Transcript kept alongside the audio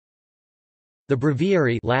The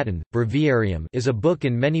Breviary Latin, Breviarium is a book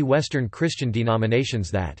in many Western Christian denominations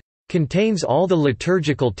that contains all the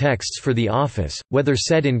liturgical texts for the office, whether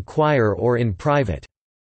said in choir or in private.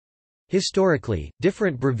 Historically,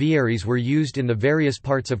 different breviaries were used in the various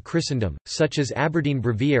parts of Christendom, such as Aberdeen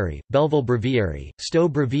Breviary, Belleville Breviary, Stowe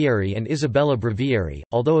Breviary and Isabella Breviary,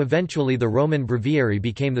 although eventually the Roman Breviary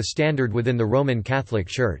became the standard within the Roman Catholic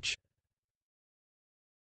Church.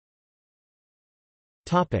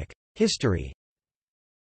 History.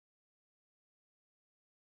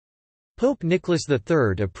 Pope Nicholas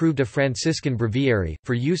III approved a Franciscan breviary,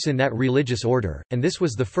 for use in that religious order, and this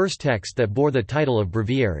was the first text that bore the title of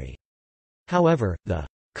breviary. However, the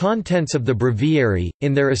contents of the breviary,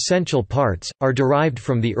 in their essential parts, are derived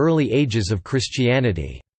from the early ages of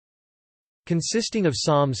Christianity. Consisting of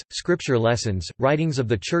psalms, scripture lessons, writings of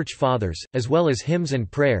the Church Fathers, as well as hymns and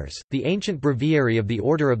prayers, the ancient breviary of the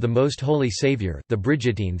Order of the Most Holy Saviour, the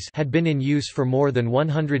Brigittines, had been in use for more than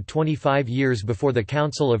 125 years before the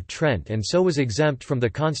Council of Trent and so was exempt from the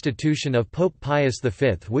constitution of Pope Pius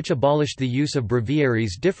V, which abolished the use of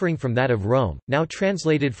breviaries differing from that of Rome. Now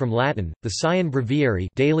translated from Latin, the Sion Breviary,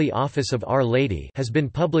 Daily Office of Our Lady, has been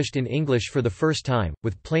published in English for the first time,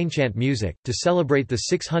 with plainchant music, to celebrate the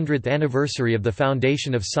 600th anniversary of the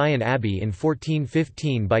foundation of Sion Abbey in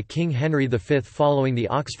 1415 by King Henry V. Following the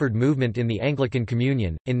Oxford movement in the Anglican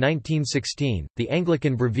Communion, in 1916, the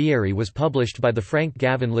Anglican Breviary was published by the Frank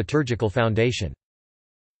Gavin Liturgical Foundation.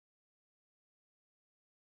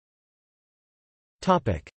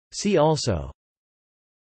 See also: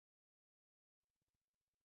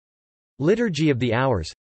 Liturgy of the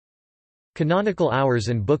Hours, Canonical Hours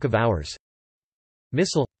and Book of Hours,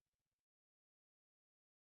 Missal.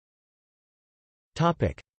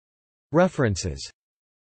 References.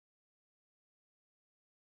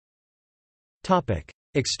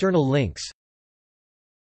 External links.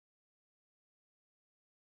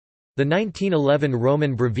 The 1911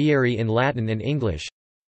 Roman Breviary in Latin and English.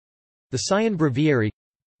 The Sion Breviary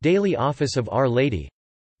 — Daily Office of Our Lady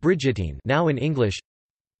 — Brigittine, now in English.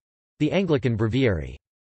 The Anglican Breviary.